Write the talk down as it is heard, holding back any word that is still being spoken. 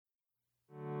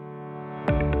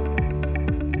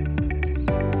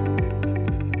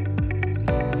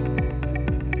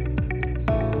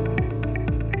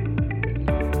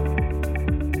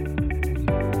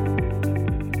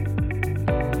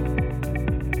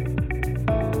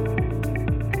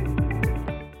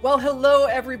Well, hello,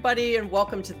 everybody, and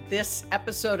welcome to this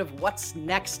episode of What's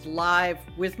Next Live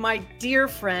with my dear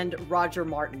friend, Roger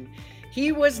Martin.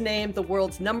 He was named the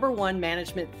world's #1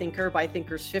 management thinker by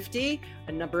Thinkers 50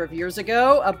 a number of years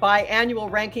ago, a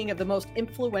biannual ranking of the most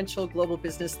influential global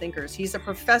business thinkers. He's a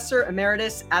professor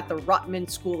emeritus at the Rotman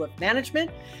School of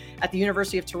Management at the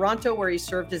University of Toronto, where he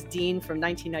served as dean from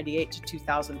 1998 to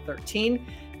 2013.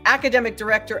 Academic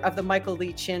director of the Michael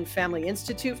Lee Chin Family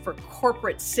Institute for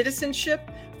Corporate Citizenship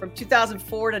from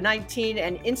 2004 to 19,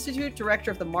 and Institute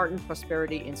Director of the Martin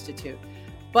Prosperity Institute.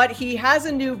 But he has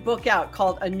a new book out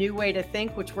called A New Way to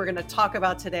Think, which we're going to talk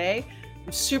about today.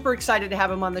 I'm super excited to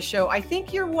have him on the show. I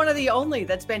think you're one of the only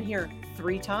that's been here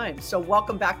 3 times. So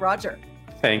welcome back, Roger.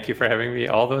 Thank you for having me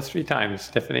all those 3 times,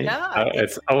 Tiffany. Yeah,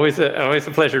 it's always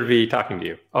a pleasure to be talking to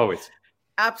you. Always.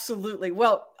 Absolutely.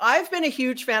 Well, I've been a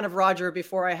huge fan of Roger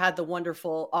before I had the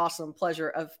wonderful, awesome pleasure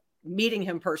of meeting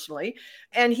him personally.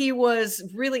 And he was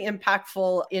really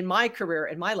impactful in my career,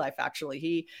 in my life,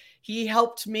 actually. He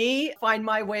helped me find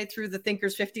my way through the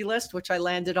Thinkers 50 list, which I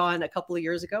landed on a couple of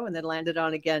years ago and then landed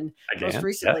on again most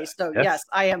recently. Yes. So yes,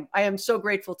 I am so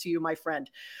grateful to you, my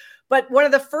friend. But one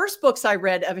of the first books I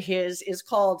read of his is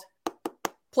called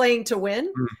Playing to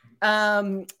Win.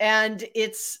 And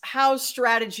it's how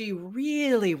strategy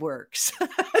really works.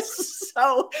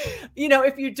 So,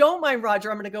 if you don't mind, Roger,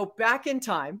 I'm going to go back in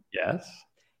time. Yes.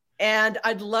 And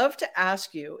I'd love to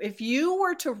ask you, if you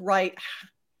were to write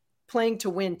Playing to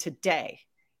Win today,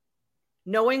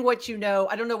 knowing what you know,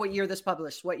 I don't know what year this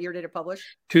published. What year did it publish?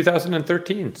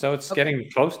 2013. So it's getting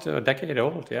close to a decade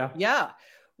old. Yeah. Yeah.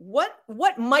 What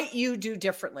might you do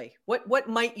differently? What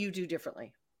might you do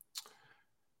differently?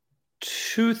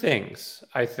 2 things,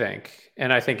 I think.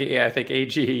 And I think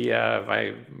AG,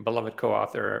 my beloved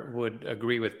co-author, would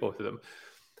agree with both of them.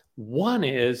 One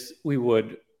is we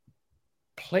would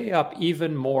play up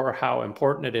even more how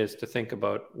important it is to think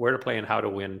about where to play and how to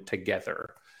win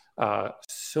together.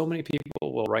 So many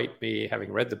people will write me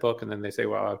having read the book, and then they say,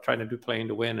 well, I'm trying to do Playing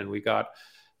to Win, and we got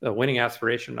the winning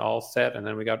aspiration all set, and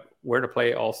then we got where to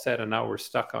play all set, and now we're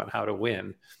stuck on how to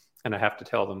win. And I have to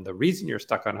tell them the reason you're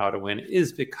stuck on how to win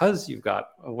is because you've got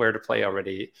where to play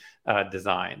already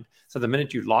designed. So the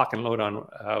minute you lock and load on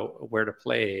where to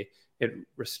play, it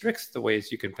restricts the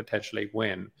ways you can potentially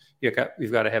win. You've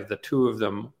got to have the 2 of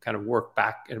them kind of work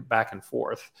back and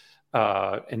forth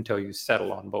until you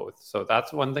settle on both. So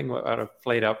that's one thing I'd have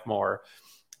played up more.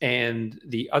 And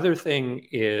the other thing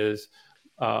is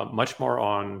much more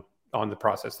on the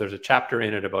process. There's a chapter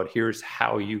in it about here's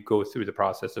how you go through the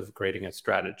process of creating a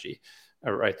strategy.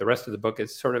 All right. The rest of the book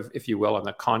is sort of, if you will, on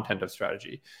the content of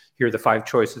strategy. Here are the 5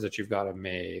 choices that you've got to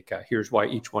make. Here's why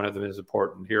each one of them is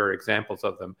important. Here are examples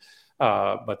of them.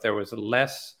 But there was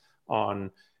less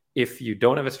on, if you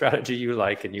don't have a strategy you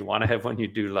like and you want to have one you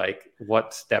do like,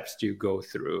 what steps do you go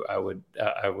through? I would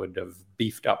have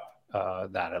beefed up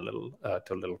that a little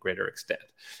to a little greater extent.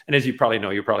 And as you probably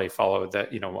know, you probably follow that,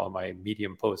 all my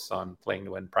Medium posts on Playing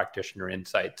to Win practitioner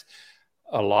insights.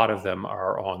 A lot of them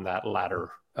are on that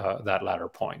latter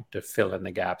point to fill in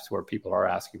the gaps where people are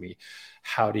asking me,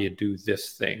 how do you do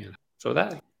this thing? So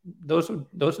those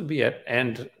would be it.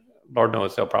 And Lord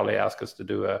knows they'll probably ask us to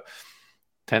do a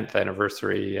 10th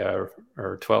anniversary or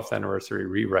 12th anniversary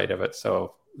rewrite of it.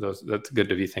 So that's good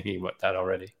to be thinking about that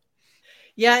already.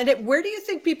 Yeah. And where do you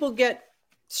think people get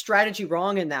strategy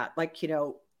wrong in that? Like,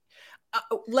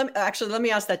 let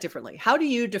me ask that differently. How do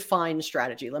you define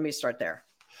strategy? Let me start there.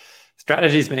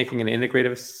 Strategy is making an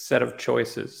integrative set of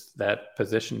choices that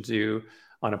positions you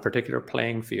on a particular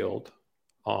playing field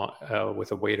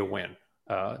with a way to win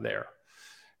there.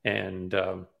 And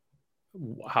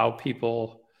how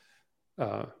people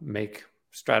make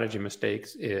strategy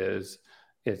mistakes is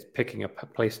picking a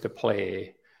place to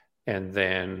play and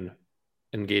then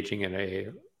engaging in a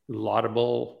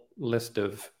laudable list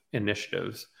of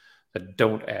initiatives that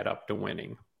don't add up to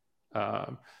winning.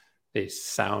 They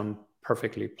sound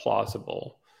perfectly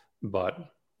plausible,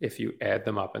 but if you add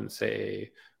them up and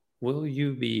say, will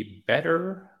you be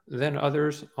better than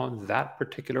others on that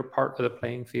particular part of the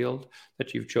playing field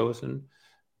that you've chosen?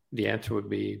 The answer would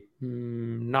be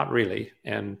not really.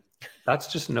 And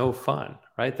that's just no fun,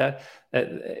 right?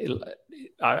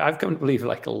 I've come to believe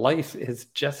like life is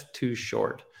just too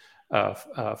short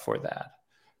for that.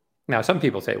 Now, some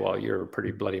people say, well, you're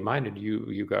pretty bloody minded.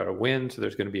 You got to win, so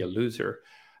there's going to be a loser.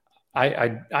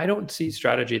 I don't see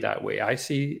strategy that way. I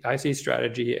see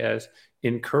strategy as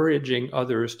encouraging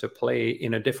others to play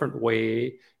in a different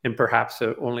way in perhaps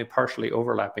a only partially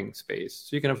overlapping space.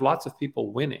 So you can have lots of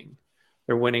people winning.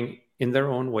 They're winning in their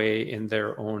own way, in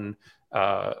their own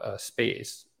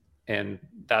space. And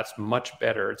that's much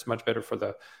better. It's much better for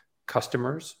the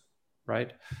customers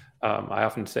right? I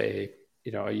often say,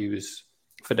 I use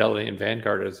Fidelity and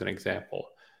Vanguard as an example.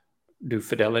 Do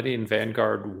Fidelity and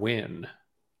Vanguard win?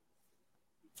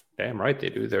 Damn right they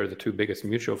do. They're the two biggest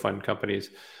mutual fund companies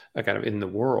kind of in the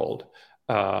world.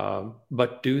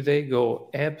 But do they go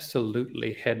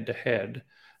absolutely head to head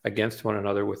against one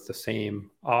another with the same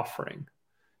offering?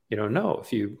 No.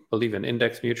 If you believe in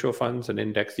index mutual funds and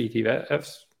index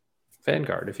ETFs,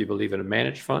 Vanguard. If you believe in a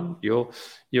managed fund, you'll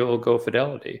go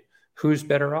Fidelity. Who's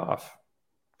better off?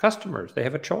 Customers. They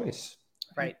have a choice.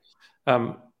 Right.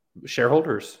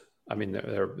 Shareholders. I mean,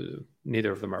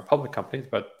 neither of them are public companies,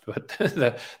 but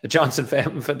the Johnson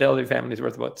Fidelity family is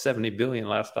worth about $70 billion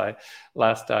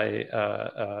last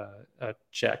I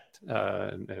checked,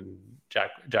 and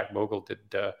Jack Bogle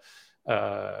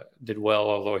did well,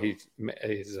 although he's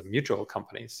a mutual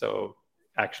company. So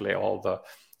actually, all the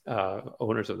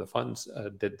owners of the funds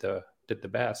did the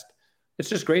best. It's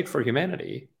just great for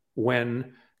humanity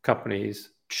when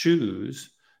companies choose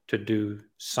to do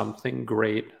something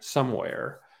great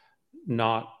somewhere,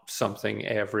 not something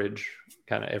average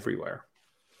kind of everywhere.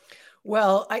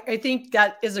 Well, I think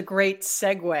that is a great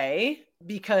segue,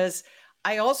 because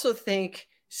I also think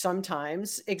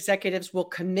sometimes executives will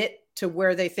commit to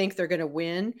where they think they're going to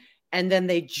win, and then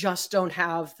they just don't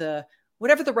have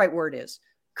whatever the right word is,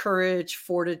 courage,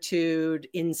 fortitude,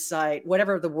 insight,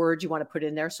 whatever the word you want to put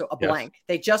in there. So a blank. Yes.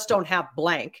 They just don't have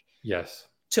blank. Yes.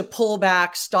 To pull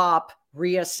back, stop,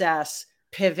 reassess,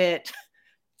 pivot,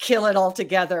 kill it all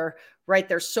together, right?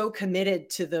 They're so committed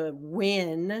to the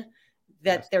win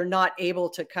that they're not able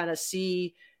to kind of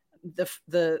see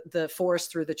the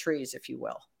forest through the trees, if you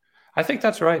will. I think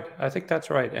that's right.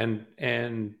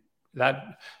 And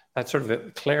that sort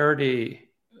of clarity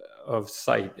of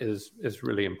sight is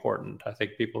really important. I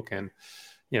think people can,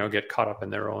 get caught up in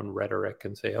their own rhetoric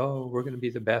and say, "Oh, we're going to be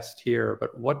the best here,"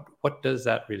 but what does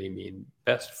that really mean?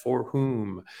 Best for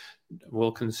whom?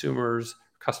 Will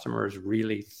customers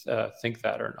really think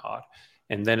that or not?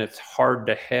 And then it's hard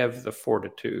to have the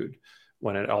fortitude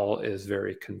when it all is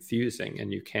very confusing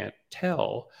and you can't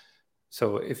tell.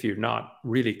 So if you're not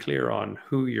really clear on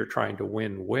who you're trying to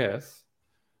win with,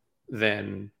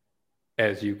 then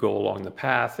as you go along the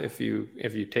path, if you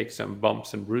take some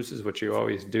bumps and bruises, which you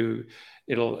always do,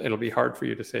 it'll be hard for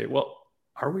you to say, well,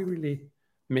 are we really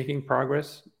making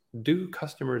progress? Do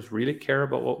customers really care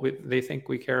about what they think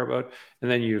we care about?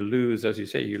 And then you lose, as you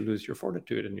say, your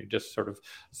fortitude, and you just sort of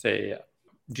say,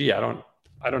 gee, I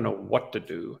don't know what to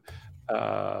do.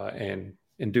 And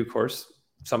in due course,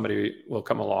 somebody will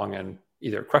come along and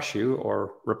either crush you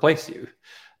or replace you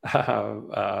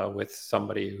with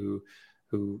somebody who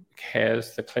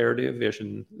has the clarity of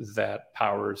vision that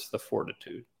powers the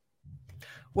fortitude.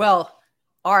 Well,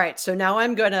 all right. So now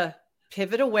I'm going to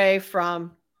pivot away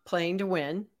from playing to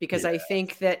win, because I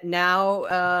think that now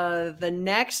the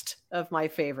next of my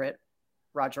favorite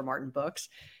Roger Martin books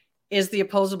is The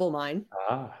Opposable Mind.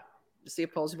 It's The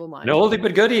Opposable Mind. No oldie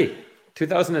but goodie.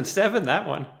 2007, that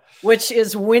one. Which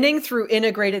is Winning Through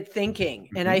Integrated Thinking.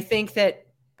 Mm-hmm. And I think that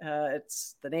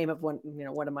it's the name of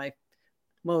one of my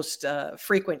most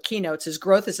frequent keynotes is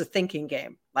Growth is a Thinking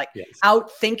Game, like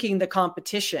outthinking the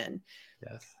competition.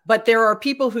 Yes. But there are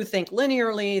people who think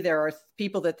linearly. There are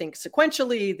people that think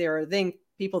sequentially. There are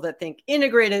people that think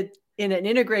integrated in an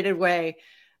integrated way.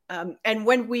 And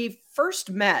when we first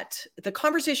met, the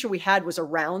conversation we had was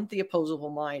around The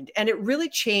Opposable Mind. And it really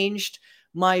changed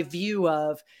my view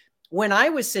of when I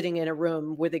was sitting in a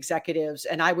room with executives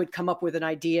and I would come up with an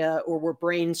idea or we're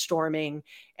brainstorming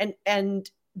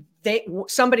and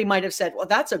somebody might have said, well,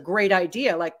 that's a great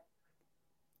idea. Like,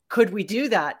 could we do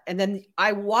that? And then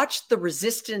I watched the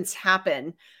resistance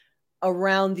happen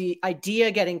around the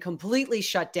idea getting completely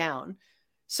shut down.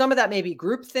 Some of that may be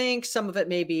groupthink, some of it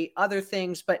may be other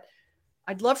things, but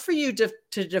I'd love for you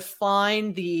to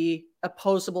define the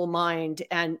opposable mind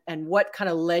and what kind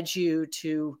of led you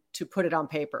to put it on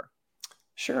paper.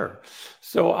 Sure.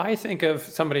 So I think of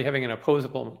somebody having an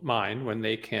opposable mind when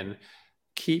they can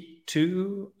keep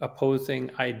two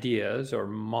opposing ideas or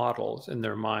models in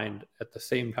their mind at the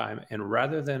same time. And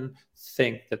rather than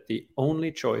think that the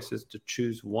only choice is to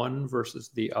choose one versus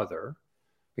the other,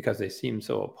 because they seem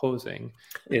so opposing,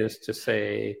 is to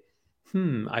say,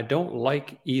 I don't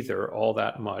like either all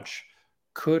that much.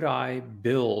 Could I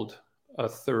build a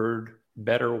third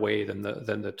better way than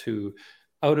the two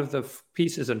out of the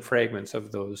pieces and fragments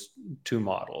of those two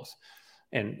models?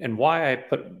 And why I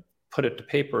put it to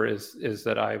paper is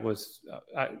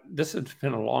that this has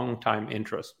been a long time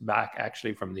interest back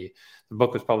actually from the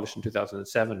book was published in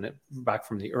 2007, back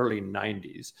from the early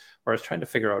 90s, where I was trying to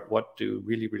figure out what do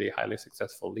really, really highly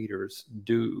successful leaders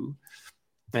do.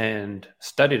 and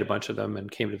studied a bunch of them and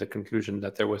came to the conclusion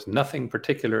that there was nothing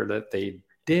particular that they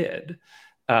did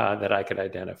that I could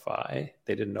identify.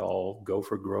 They didn't all go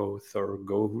for growth or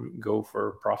go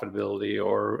for profitability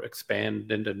or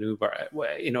expand into new,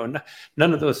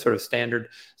 none of those sort of standard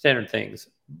things.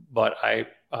 But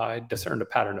I discerned a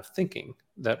pattern of thinking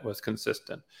that was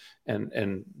consistent,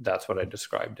 and that's what I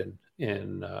described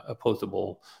in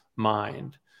Opposable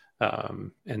Mind.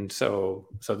 And so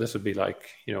this would be like,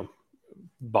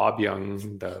 Bob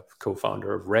Young, the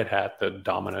co-founder of Red Hat, the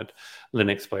dominant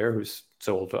Linux player who's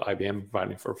sold to IBM,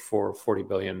 providing for $40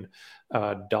 billion.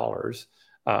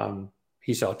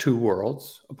 He saw two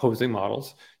worlds, opposing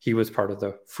models. He was part of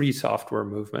the free software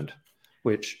movement,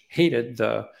 which hated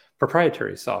the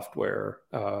proprietary software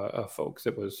folks.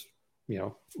 It was,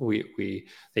 they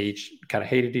each kind of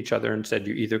hated each other and said,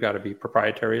 you either got to be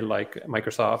proprietary like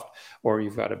Microsoft, or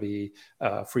you've got to be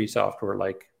free software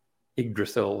like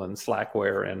Yggdrasil and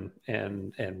Slackware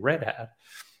and Red Hat.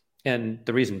 And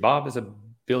the reason Bob is a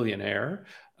billionaire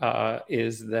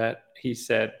is that he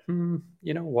said,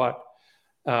 you know what?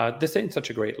 This ain't such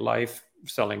a great life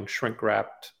selling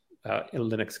shrink-wrapped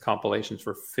Linux compilations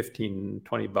for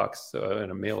 $15-20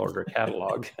 in a mail order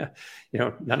catalog.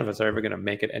 None of us are ever going to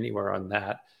make it anywhere on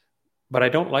that. But I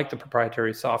don't like the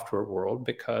proprietary software world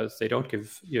because they don't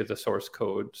give you the source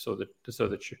code so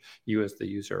that you as the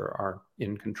user aren't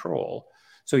in control.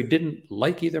 So he didn't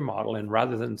like either model, and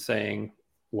rather than saying,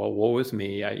 well, woe is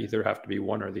me, I either have to be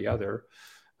one or the other,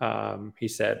 he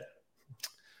said,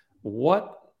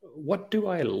 what do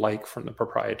I like from the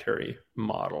proprietary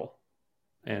model?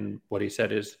 And what he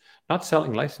said is, not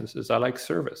selling licenses, I like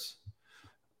service.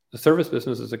 The service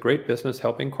business is a great business,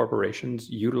 helping corporations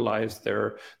utilize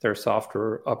their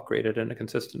software, upgraded in a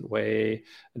consistent way,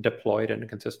 deployed in a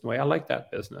consistent way. I like that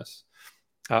business.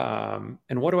 And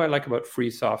what do I like about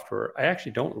free software? I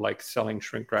actually don't like selling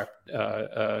shrink-wrapped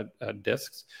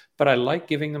disks, but I like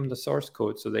giving them the source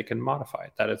code so they can modify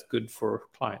it. That is good for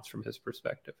clients from his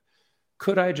perspective.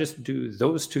 Could I just do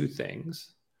those two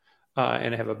things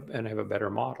and have a better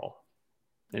model?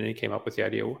 And he came up with the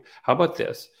idea, how about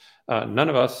this? None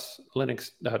of us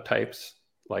Linux types,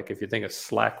 like if you think of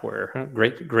Slackware,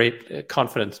 great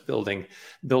confidence building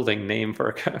name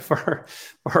for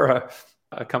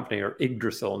a company, or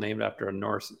Yggdrasil, named after a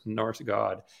Norse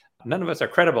god. None of us are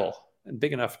credible and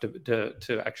big enough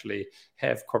to actually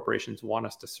have corporations want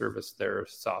us to service their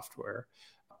software.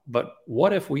 But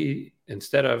what if we,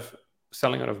 instead of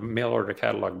selling out of mail order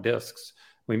catalog disks,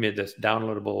 we made this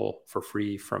downloadable for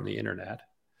free from the internet?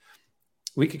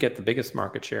 We could get the biggest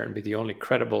market share and be the only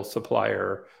credible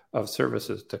supplier of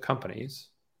services to companies,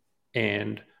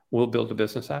 and we'll build a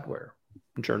business that way.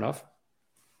 And sure enough,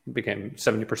 became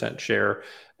 70% share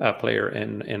player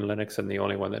in Linux, and the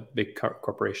only one that big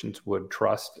corporations would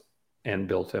trust, and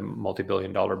built a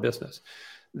multi-billion-dollar business.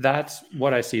 That's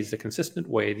what I see as the consistent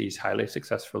way these highly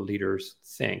successful leaders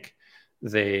think.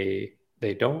 They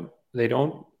don't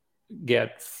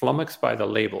get flummoxed by the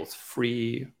labels,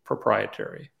 free,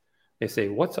 proprietary. They say,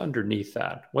 what's underneath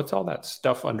that? What's all that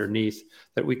stuff underneath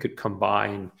that we could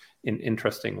combine in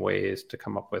interesting ways to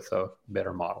come up with a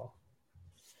better model?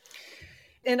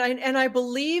 And I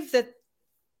believe that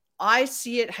I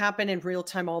see it happen in real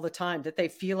time all the time, that they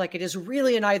feel like it is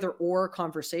really an either or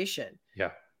conversation.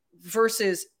 Yeah.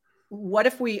 Versus, what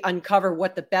if we uncover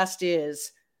what the best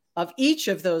is of each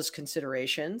of those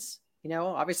considerations?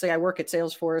 Obviously I work at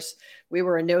Salesforce. We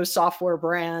were a no software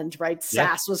brand, right?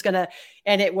 Yeah. SaaS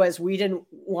was we didn't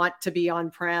want to be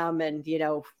on-prem, and,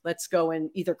 let's go and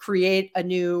either create a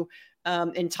new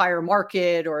entire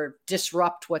market or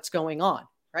disrupt what's going on,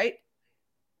 right?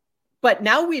 But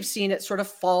now we've seen it sort of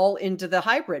fall into the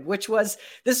hybrid, which was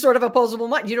this sort of opposable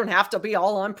mind. You don't have to be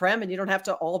all on-prem and you don't have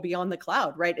to all be on the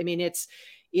cloud, right? I mean, it's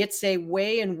a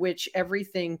way in which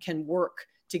everything can work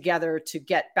together to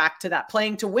get back to that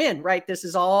playing to win, right? This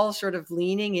is all sort of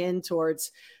leaning in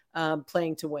towards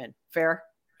playing to win. Fair?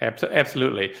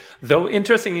 Absolutely. Though,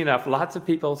 interestingly enough, lots of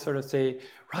people sort of say,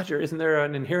 Roger, isn't there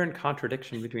an inherent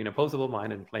contradiction between opposable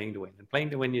mind and playing to win? And playing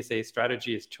to win, you say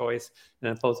strategy is choice,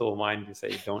 and opposable mind, you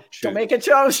say don't choose. Don't make a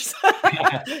choice.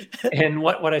 And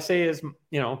what I say is,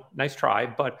 nice try,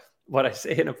 but what I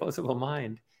say in opposable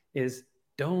mind is,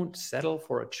 don't settle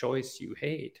for a choice you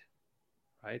hate,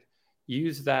 right?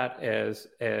 Use that as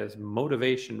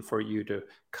motivation for you to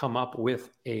come up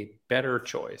with a better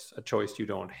choice, a choice you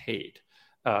don't hate.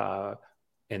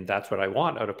 And that's what I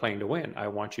want out of playing to win. I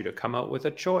want you to come out with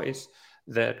a choice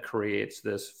that creates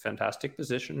this fantastic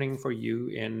positioning for you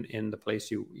in the place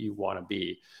you want to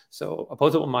be. So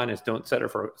opposable mind is, don't settle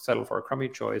for a crummy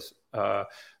choice.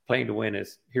 playing to win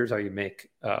is here's how you make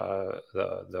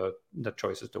the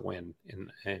choices to win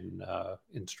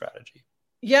in strategy.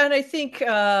 Yeah, and I think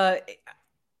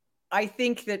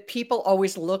that people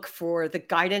always look for the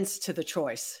guidance to the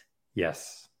choice.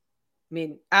 Yes. I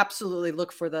mean, absolutely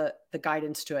look for the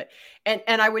guidance to it.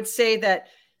 And I would say that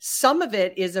some of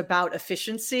it is about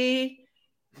efficiency,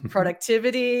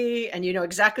 productivity, and you know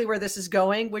exactly where this is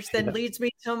going, which then leads me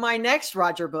to my next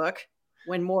Roger book,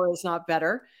 When More Is Not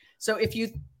Better. So if you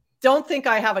don't think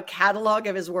I have a catalog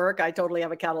of his work, I totally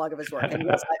have a catalog of his work. And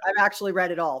yes, I've actually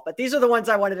read it all, but these are the ones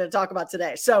I wanted to talk about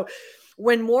today. So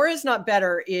When More Is Not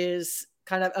Better is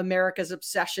kind of America's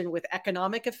obsession with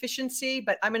economic efficiency,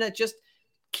 but I'm going to just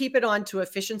keep it on to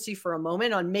efficiency for a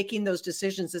moment, on making those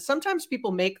decisions. That sometimes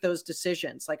people make those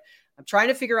decisions. Like, I'm trying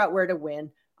to figure out where to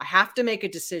win. I have to make a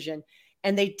decision.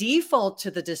 And they default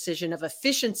to the decision of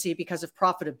efficiency because of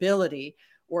profitability,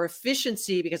 or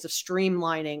efficiency because of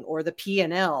streamlining, or the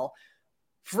P&L,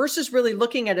 versus really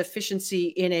looking at efficiency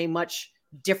in a much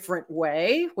different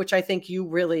way, which I think you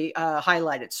really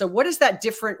highlighted. So what is that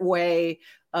different way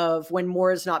of when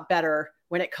more is not better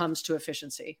when it comes to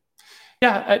efficiency?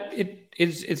 Yeah,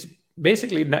 it's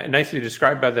basically nicely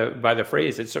described by the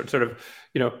phrase. It's sort of,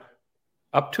 you know,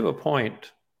 up to a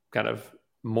point, kind of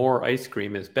more ice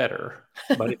cream is better.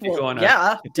 But if you go on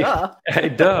duh.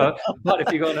 But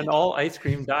if you go on an all ice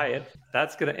cream diet,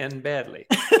 that's going to end badly.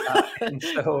 And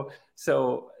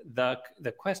so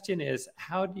the question is,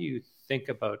 how do you think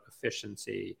about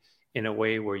efficiency in a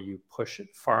way where you push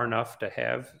it far enough to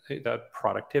have the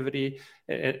productivity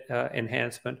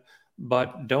enhancement,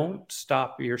 but don't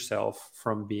stop yourself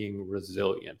from being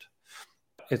resilient?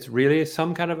 It's really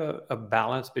some kind of a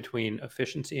balance between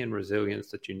efficiency and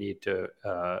resilience that you need to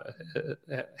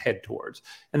head towards.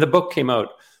 And the book came out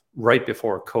right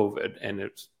before COVID,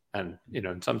 and you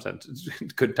know, in some sense,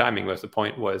 it's good timing. Was the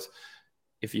point was,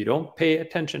 if you don't pay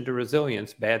attention to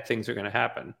resilience, bad things are going to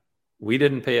happen. We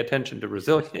didn't pay attention to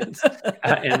resilience,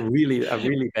 and a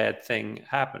really bad thing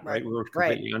happened. Right? We were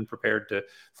completely unprepared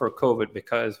for COVID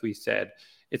because we said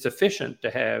it's efficient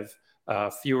to have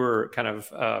fewer kind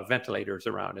of ventilators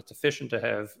around. It's efficient to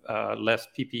have less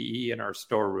PPE in our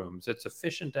storerooms. It's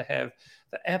efficient to have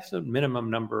the absolute minimum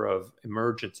number of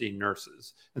emergency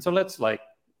nurses. And so let's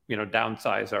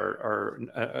downsize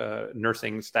our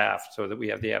nursing staff so that we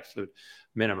have the absolute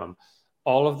minimum.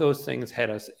 All of those things had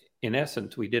us, in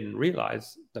essence, we didn't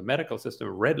realize the medical system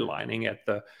redlining at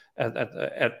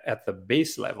the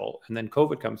base level, and then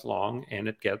COVID comes along and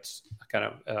it gets kind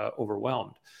of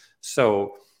overwhelmed.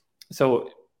 So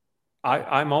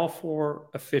I'm all for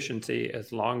efficiency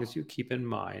as long as you keep in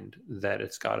mind that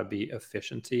it's got to be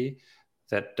efficiency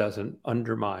that doesn't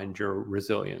undermine your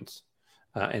resilience.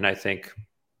 And I think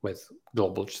with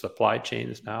global supply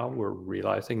chains now, we're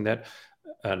realizing that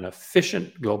an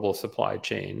efficient global supply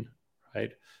chain,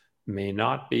 right, may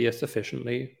not be a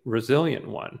sufficiently resilient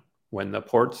one. When the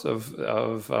ports of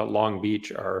Long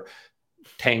Beach are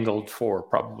tangled for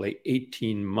probably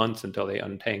 18 months until they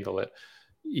untangle it,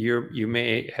 you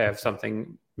may have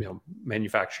something, you know,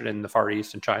 manufactured in the Far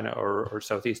East in China or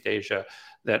Southeast Asia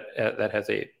that has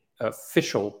a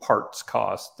official parts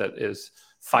cost that is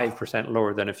 5%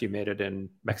 lower than if you made it in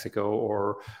Mexico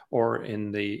or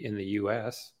in the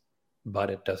US.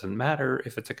 But it doesn't matter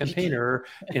if it's a container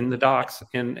in the docks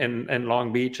in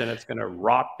Long Beach, and it's going to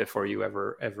rot before you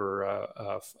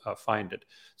ever find it.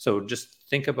 So just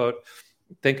think about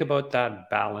that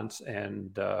balance,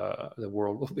 and the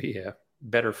world will be a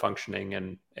better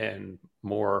functioning and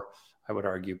more, I would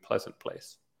argue, pleasant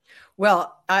place.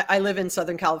 Well, I live in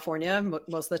Southern California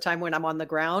most of the time when I'm on the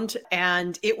ground,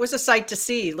 and it was a sight to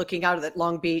see looking out at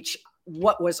Long Beach,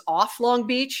 what was off Long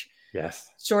Beach. Yes.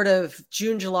 Sort of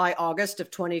June, July, August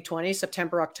of 2020,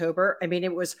 September, October. I mean,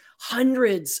 it was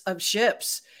hundreds of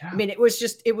ships. Yeah. I mean, it was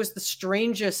the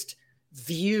strangest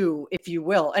view, if you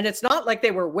will. And it's not like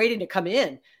they were waiting to come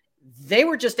in. They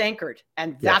were just anchored,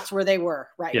 and that's where they were.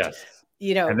 Right. Yes.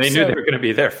 You know, and they knew they were going to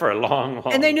be there for a long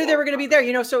and they knew they were going to be there,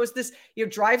 you know, so it was this, you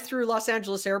drive through Los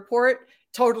Angeles airport,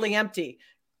 totally empty,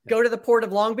 go to the port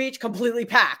of Long Beach, completely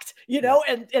packed, you know,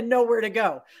 and nowhere to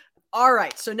go. All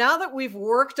right. So now that we've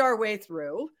worked our way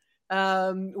through,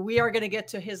 we are going to get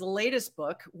to his latest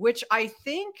book, which I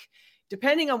think,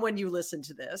 depending on when you listen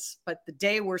to this, but the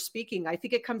day we're speaking, I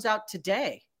think it comes out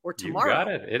today or tomorrow. You got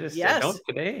it. It is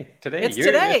today. It's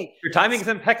today. Your timing is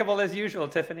impeccable as usual,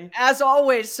 Tiffany. As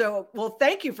always. So, well,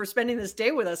 thank you for spending this day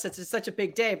with us. It's such a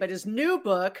big day, but his new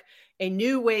book, A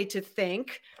New Way to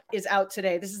Think, is out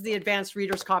today. This is the advanced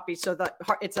reader's copy, so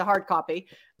it's a hard copy,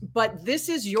 but this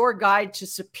is your guide to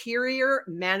superior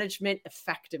management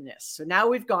effectiveness. So now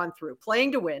we've gone through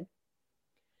playing to win,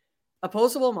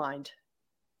 Opposable mind.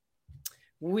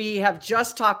 We have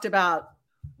just talked about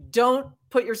don't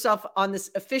put yourself on this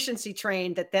efficiency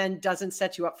train that then doesn't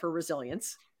set you up for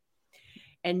resilience.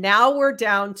 And now we're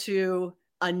down to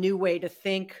a new way to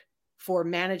think for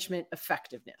management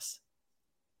effectiveness.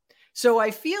 So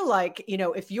I feel like,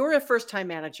 if you're a first-time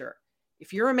manager,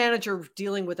 if you're a manager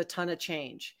dealing with a ton of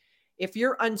change, if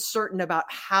you're uncertain about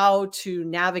how to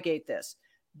navigate this,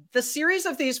 the series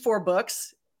of these 4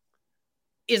 books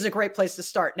is a great place to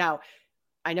start. Now,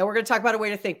 I know we're going to talk about a way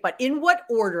to think, but in what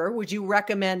order would you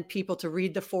recommend people to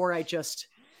read the 4 I just,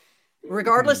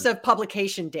 regardless of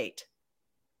publication date?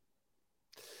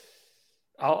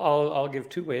 I'll give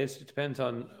 2 ways. It depends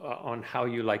on how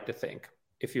you like to think.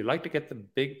 If you like to get the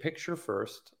big picture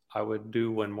first, I would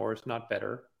do When More is Not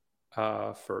Better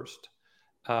first.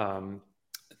 Then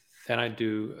I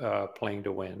do Playing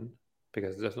to Win,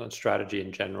 because there's no strategy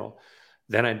in general.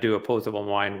 Then I do Opposable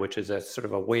Mind, which is a sort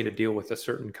of a way to deal with a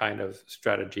certain kind of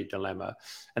strategy dilemma.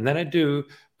 And then I do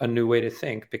A New Way to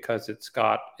Think, because it's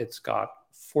got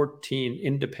 14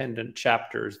 independent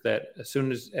chapters that as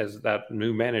soon as that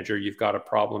new manager, you've got a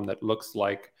problem that looks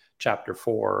like chapter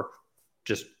 4,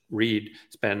 just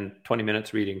spend 20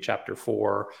 minutes reading chapter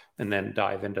 4 and then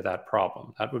dive into that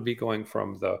problem. That would be going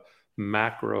from the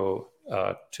macro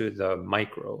to the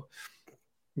micro.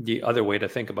 The other way to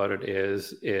think about it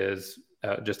is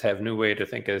just have New Way to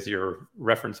Think as your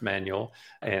reference manual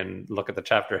and look at the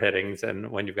chapter headings.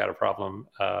 And when you've got a problem,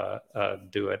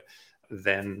 do it.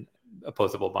 Then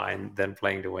Opposable Mind, then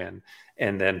Playing to Win.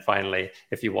 And then finally,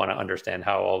 if you want to understand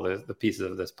how all the pieces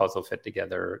of this puzzle fit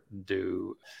together,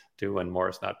 do When More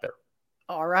is Not Better.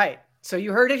 All right. So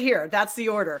you heard it here. That's the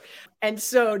order. And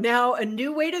so now A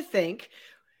New Way to Think.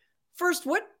 First,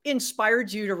 what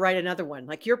inspired you to write another one?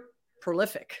 Like, you're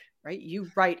prolific, right? You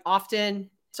write often.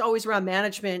 It's always around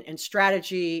management and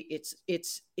strategy.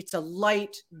 It's a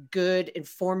light, good,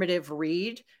 informative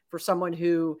read for someone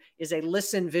who is a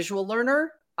listen visual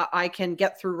learner. I can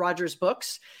get through Roger's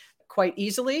books quite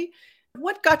easily.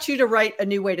 What got you to write A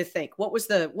New Way to Think? What was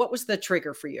the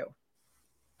trigger for you?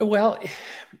 Well,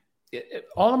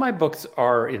 all of my books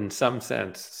are in some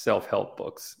sense self-help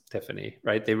books, Tiffany,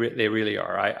 right? They really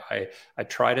are. I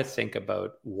try to think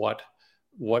about what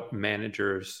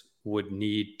managers would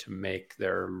need to make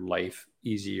their life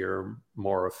easier,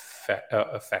 more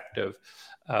effective,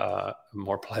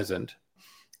 more pleasant.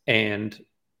 And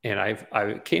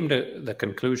I came to the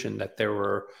conclusion that there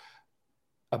were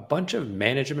a bunch of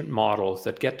management models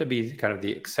that get to be kind of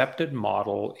the accepted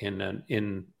model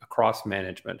in across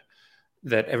management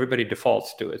that everybody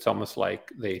defaults to. It's almost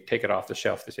like they take it off the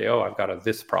shelf. They say, oh, I've got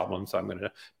this problem, so I'm going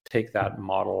to take that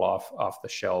model off the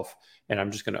shelf, and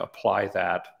I'm just going to apply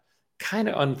that kind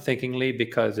of unthinkingly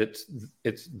because it's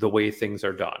the way things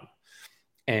are done.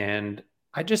 And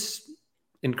I just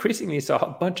increasingly saw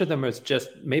a bunch of them as just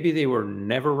maybe they were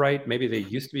never right, maybe they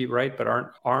used to be right, but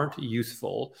aren't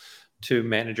useful to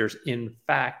managers. In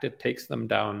fact, it takes them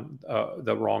down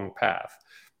the wrong path.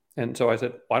 And so I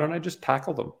said, why don't I just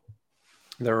tackle them?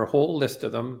 There are a whole list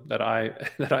of them that I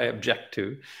object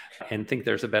to and think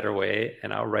there's a better way.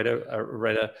 And I'll write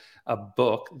a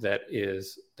book that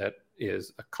is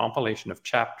a compilation of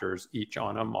chapters, each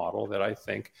on a model that I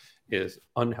think is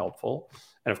unhelpful.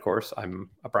 And of course, I'm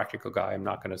a practical guy. I'm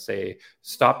not going to say,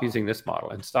 stop using this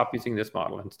model and stop using this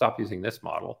model and stop using this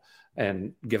model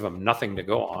and give them nothing to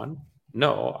go on.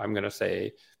 No, I'm going to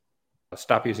say,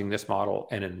 stop using this model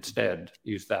and instead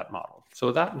use that model.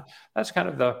 So that's kind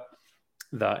of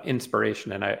the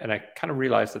inspiration. And I kind of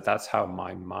realized that that's how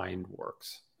my mind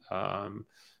works.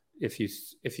 If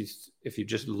you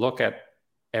just look at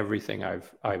everything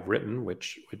I've written,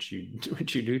 which you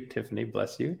do, Tiffany,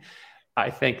 bless you, I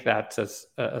think that's a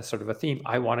sort of a theme.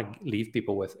 I want to leave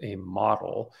people with a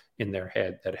model in their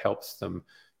head that helps them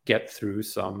get through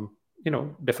some,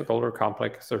 difficult or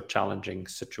complex or challenging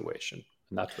situation.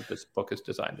 And that's what this book is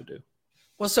designed to do.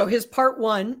 Well, so his part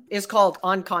 1 is called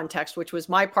On Context, which was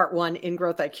my part 1 in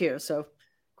Growth IQ. So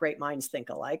great minds think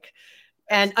alike.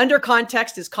 And under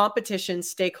context is competition,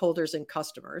 stakeholders, and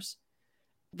customers.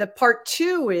 The part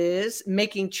 2 is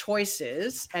making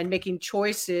choices,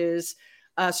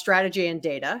 strategy and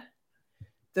data.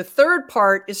 The third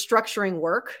part is structuring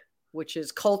work, which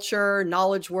is culture,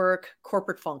 knowledge work,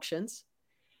 corporate functions.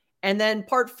 And then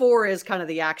part 4 is kind of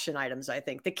the action items, I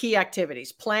think, the key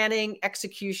activities: planning,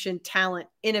 execution, talent,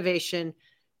 innovation,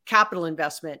 capital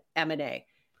investment, M&A.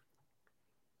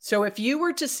 So if you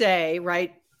were to say,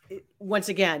 right, once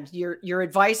again, your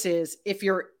advice is if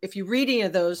you read any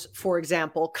of those, for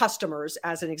example, customers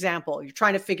as an example, you're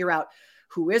trying to figure out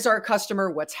who is our customer,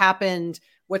 what's happened,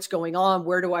 what's going on,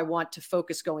 where do I want to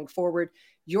focus going forward?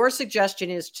 Your suggestion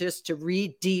is just to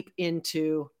read deep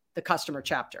into the customer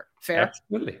chapter. Fair?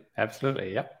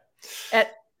 Absolutely. Yeah.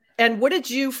 And what did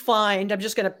you find? I'm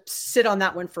just going to sit on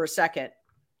that one for a second.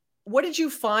 What did you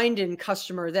find in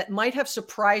customer that might have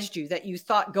surprised you that you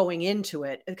thought going into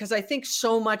it? Because I think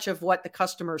so much of what the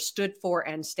customer stood for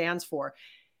and stands for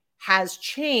has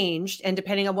changed. And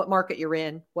depending on what market you're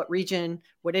in, what region,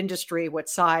 what industry, what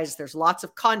size, there's lots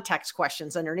of context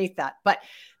questions underneath that. But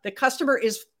the customer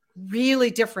is really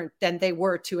different than they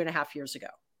were 2.5 years ago.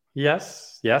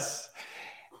 Yes.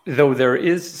 Though there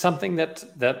is something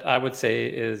that I would say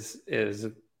is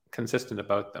consistent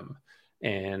about them.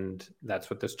 And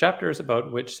that's what this chapter is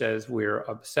about, which says we're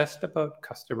obsessed about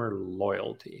customer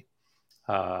loyalty,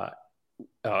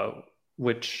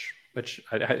 which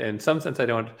in some sense I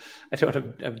don't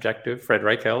object to. Fred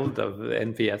Reichheld of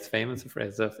NPS fame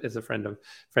is a friend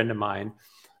of mine,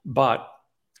 but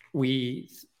we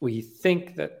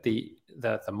think that the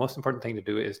most important thing to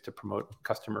do is to promote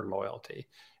customer loyalty.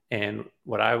 And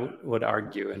what I would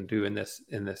argue and do in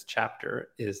this chapter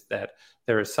is that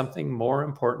there is something more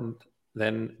important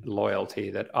than loyalty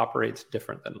that operates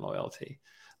different than loyalty.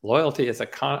 Loyalty is a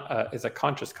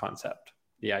conscious concept.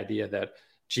 The idea that,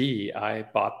 gee, I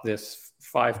bought this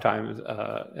 5 times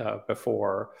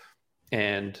before,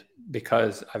 and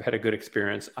because I've had a good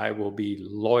experience, I will be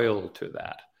loyal to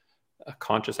that. A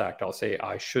conscious act, I'll say,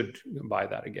 I should buy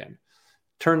that again.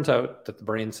 Turns out that the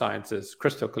brain science is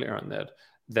crystal clear on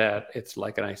that it's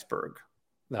like an iceberg.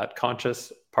 That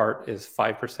conscious part is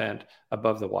 5%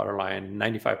 above the waterline,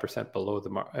 95% below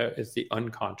is the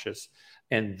unconscious,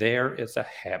 and there is a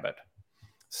habit.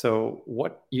 So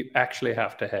what you actually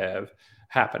have to have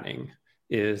happening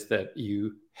is that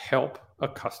you help a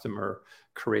customer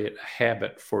create a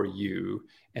habit for you,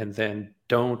 and then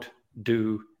don't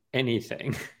do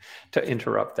anything to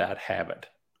interrupt that habit.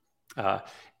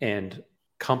 And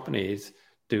companies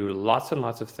do lots and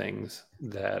lots of things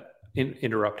that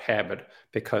interrupt habit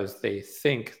because they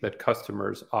think that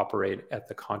customers operate at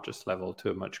the conscious level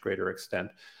to a much greater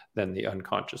extent than the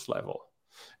unconscious level.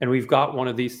 And we've got one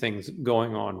of these things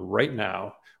going on right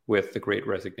now with the Great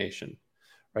Resignation,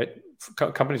 right?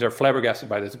 Companies are flabbergasted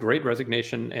by this Great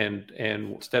Resignation, and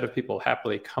instead of people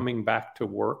happily coming back to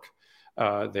work,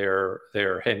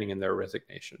 they're handing in their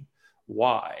resignation.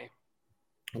 Why?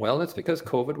 Well, it's because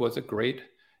COVID was a great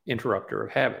interrupter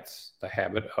of habits. The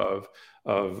habit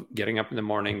of getting up in the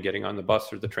morning, getting on the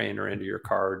bus or the train or into your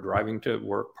car, driving to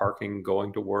work, parking,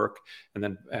 going to work, and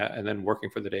then working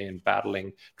for the day and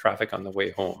battling traffic on the way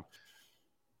home.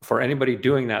 For anybody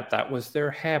doing that, that was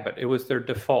their habit. It was their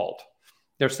default.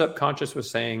 Their subconscious was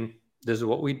saying, this is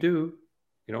what we do.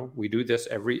 We do this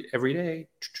every day.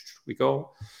 We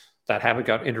go. That habit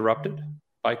got interrupted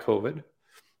by COVID,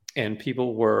 and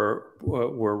people were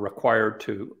required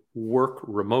to work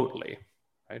remotely,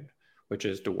 right? Which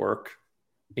is to work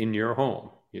in your home.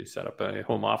 You set up a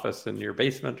home office in your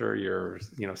basement or your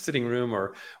sitting room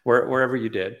or wherever you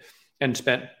did, and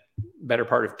spent better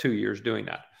part of 2 years doing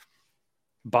that.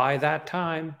 By that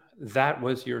time, that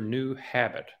was your new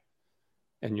habit.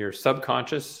 And your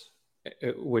subconscious,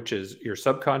 which is your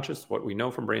subconscious, what we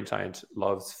know from brain science,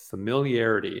 loves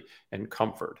familiarity and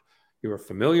comfort. You are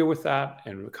familiar with that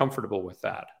and comfortable with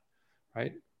that,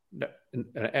 right?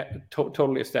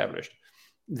 Totally established.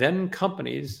 Then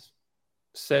companies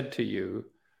said to you,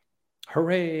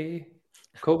 hooray,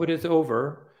 COVID is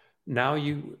over. Now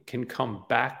you can come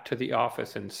back to the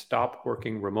office and stop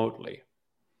working remotely.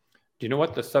 Do you know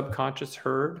what the subconscious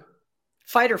heard?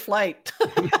 Fight or flight.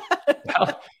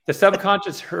 Well, the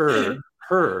subconscious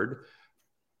heard,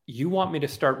 you want me to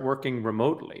start working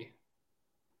remotely.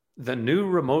 The new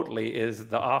remotely is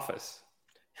the office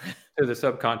to the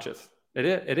subconscious.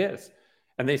 It is.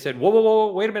 And they said,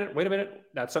 whoa, wait a minute.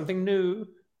 That's something new.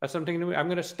 I'm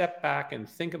going to step back and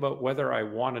think about whether I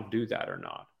want to do that or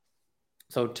not.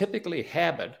 So typically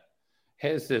habit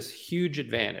has this huge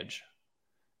advantage.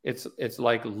 It's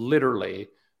like literally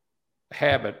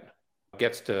habit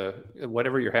gets to,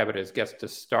 whatever your habit is, gets to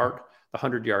start the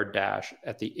 100-yard dash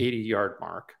at the 80-yard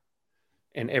mark.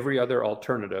 And every other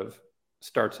alternative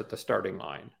starts at the starting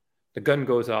line. The gun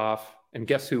goes off, and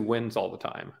guess who wins all the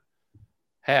time?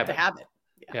 Habit. The habit.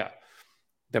 Yeah.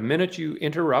 The minute you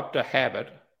interrupt a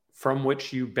habit from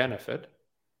which you benefit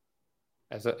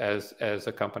as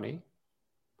a company,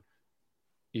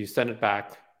 you send it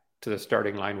back to the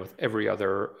starting line with every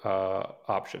other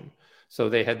option. So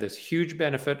they had this huge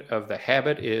benefit of the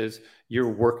habit is you're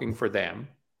working for them,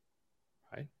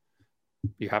 right?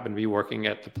 You happen to be working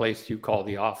at the place you call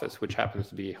the office, which happens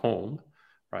to be home,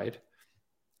 right?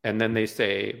 And then they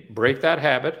say, break that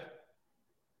habit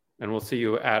and we'll see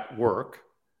you at work.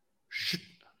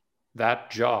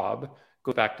 that job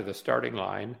goes back to the starting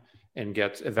line and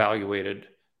gets evaluated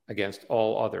against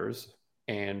all others.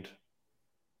 And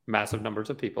massive numbers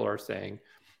of people are saying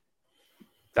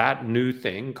that new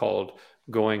thing called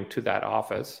going to that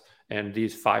office and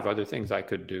these 5 other things I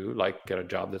could do, like get a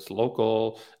job that's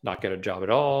local, not get a job at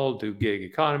all, do gig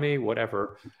economy,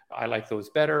 whatever. I like those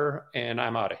better, and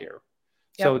I'm out of here.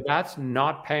 Yep. So that's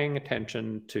not paying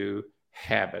attention to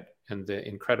habit and the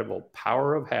incredible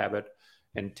power of habit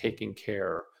and taking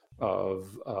care of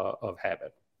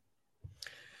habit.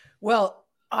 Well,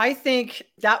 I think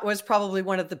that was probably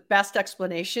one of the best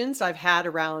explanations I've had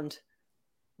around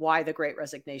why the Great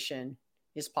Resignation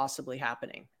is possibly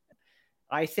happening.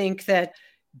 I think that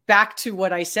back to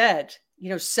what I said,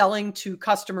 selling to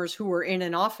customers who are in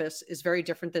an office is very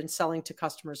different than selling to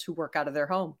customers who work out of their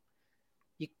home.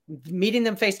 Meeting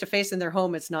them face to face in their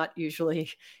home is not usually,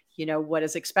 what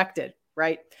is expected,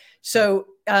 right? So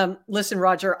listen,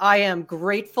 Roger, I am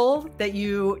grateful that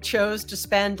you chose to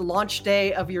spend launch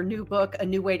day of your new book, A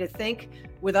New Way to Think,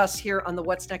 with us here on the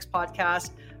What's Next podcast.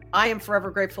 I am forever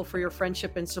grateful for your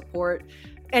friendship and support.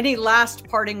 Any last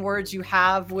parting words you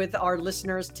have with our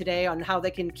listeners today on how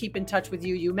they can keep in touch with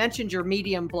you? You mentioned your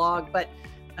Medium blog, but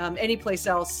any place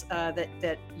else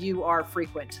that you are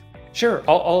frequent? Sure.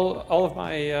 All of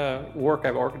my work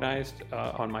I've organized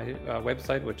on my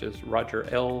website, which is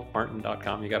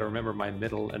rogerlmartin.com. You got to remember my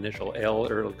middle initial L,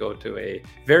 or it'll go to a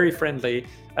very friendly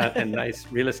and nice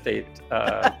real estate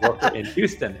broker in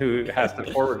Houston who has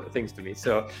to forward things to me.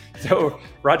 So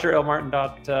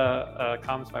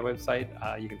rogerlmartin.com is my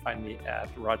website. You can find me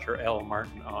at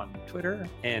rogerlmartin on Twitter.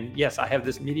 And yes, I have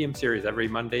this Medium series every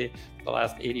Monday. The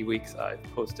last 80 weeks, I've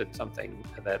posted something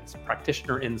that's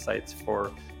practitioner insights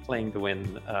for playing to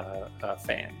win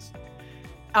fans.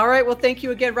 All right. Well, thank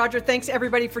you again, Roger. Thanks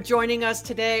everybody for joining us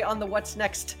today on the What's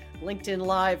Next LinkedIn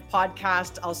Live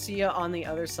podcast. I'll see you on the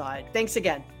other side. Thanks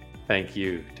again. Thank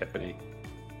you, Tiffany.